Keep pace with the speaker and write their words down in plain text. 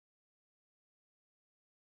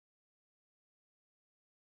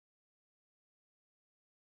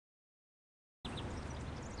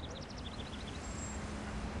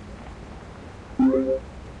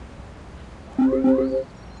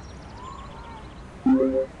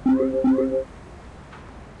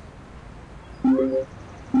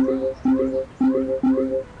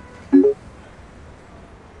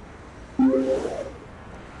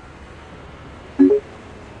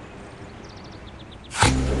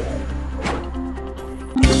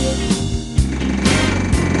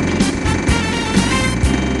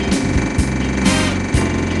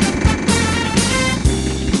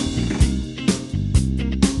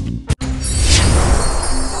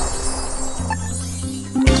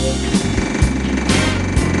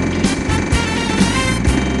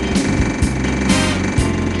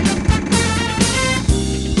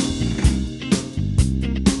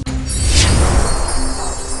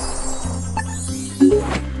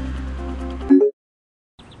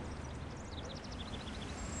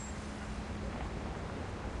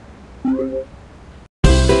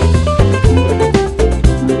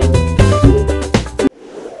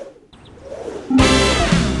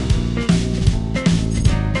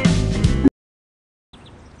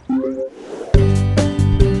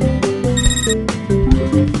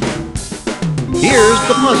Here's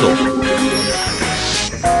the puzzle.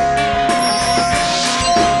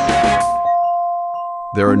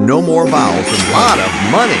 There are no more vowels and a lot of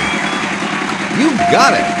money. You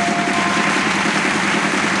got it.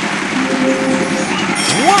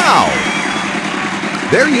 Wow!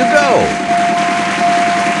 There you go.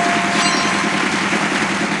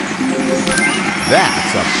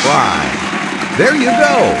 That's a prize. There you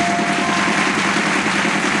go.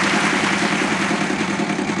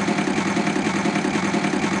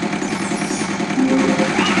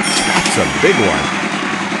 That's a big one.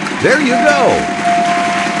 There you go.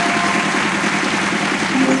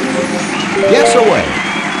 Getaway.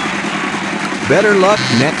 Better luck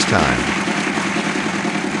next time.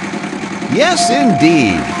 Yes,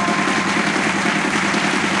 indeed.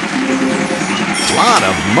 Lot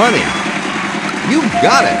of money. You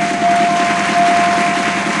got it.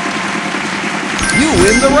 You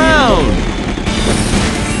win the round.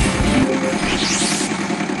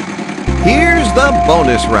 Here's the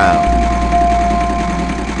bonus round.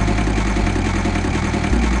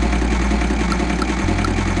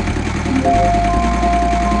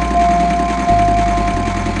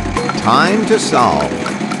 Time to solve.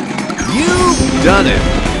 You've done it.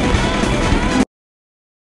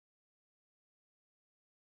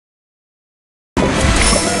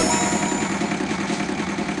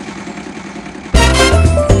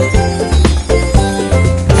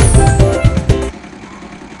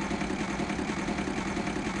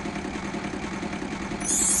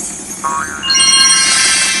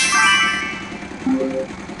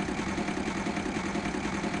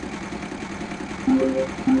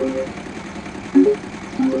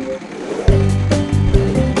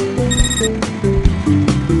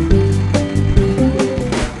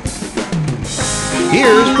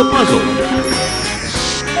 Here's the puzzle.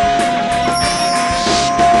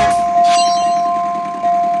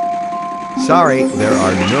 Sorry, there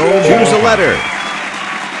are no. Choose a letter.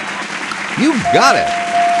 You got it.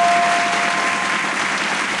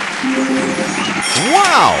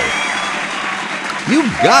 Wow! You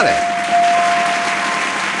got it.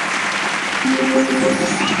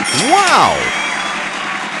 Wow!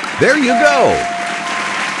 There you go.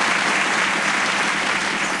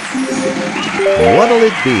 What'll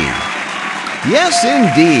it be? Yes,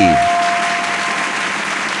 indeed.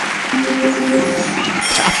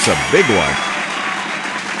 That's a big one.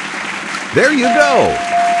 There you go.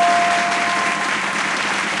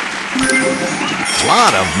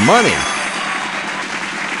 Lot of money.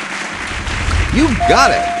 You've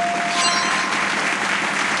got it.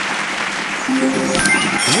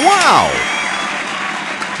 Wow!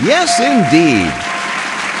 Yes, indeed.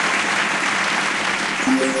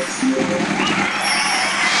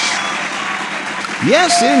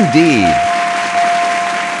 Yes, indeed.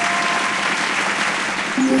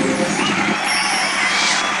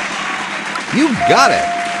 You've got it.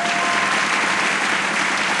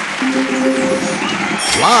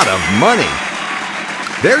 Lot of money.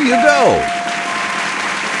 There you go.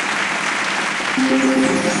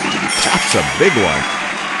 That's a big one.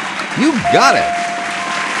 You've got it.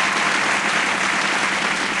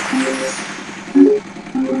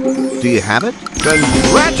 Do you have it?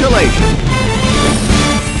 Congratulations!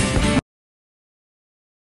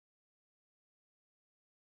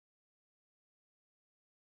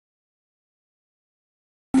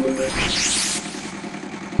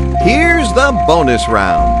 Here's the bonus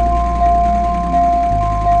round.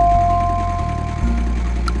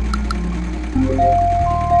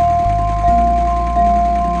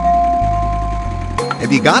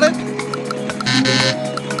 Have you got it?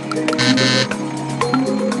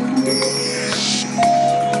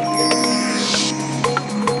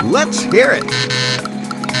 Let's hear it.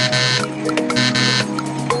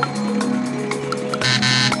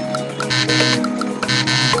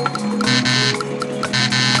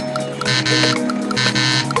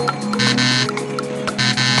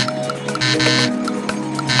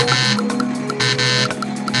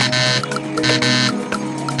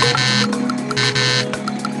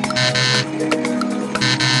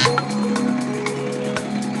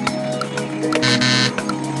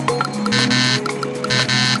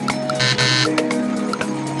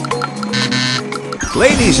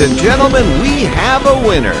 Ladies and gentlemen, we have a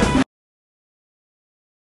winner.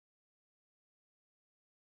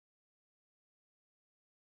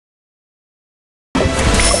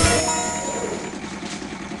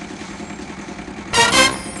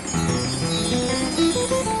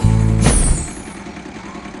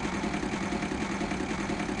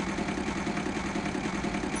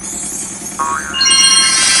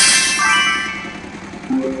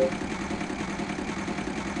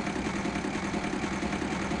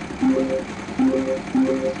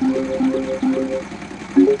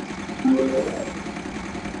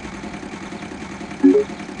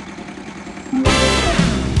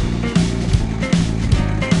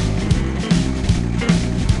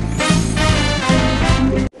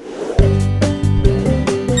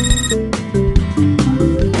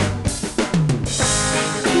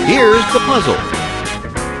 Here's the puzzle.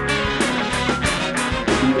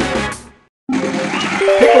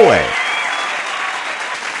 Pick away.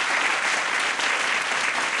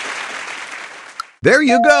 There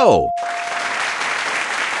you go.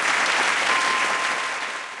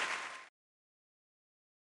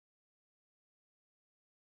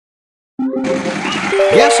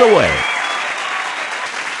 Guess away.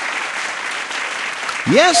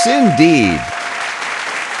 Yes, indeed.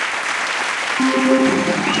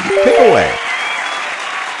 Pick away.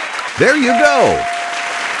 There you go.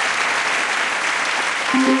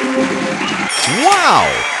 Wow!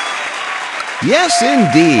 Yes,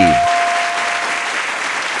 indeed.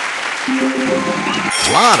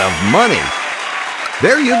 Lot of money.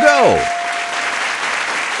 There you go.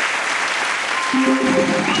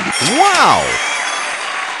 Wow!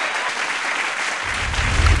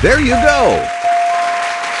 There you go.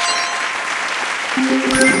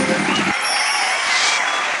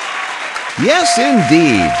 Yes,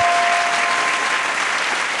 indeed.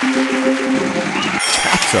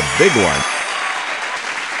 That's a big one.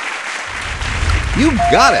 You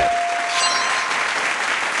got it.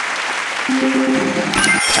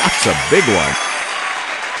 That's a big one.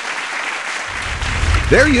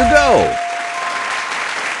 There you go.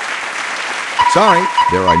 Sorry,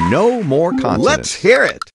 there are no more consonants. Let's hear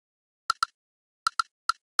it.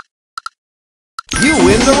 You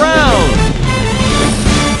win the round.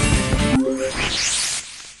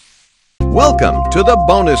 Welcome to the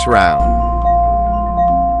bonus round.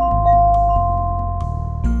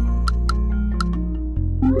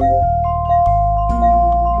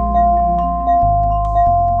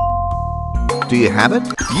 Do you have it?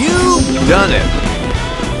 You've done it!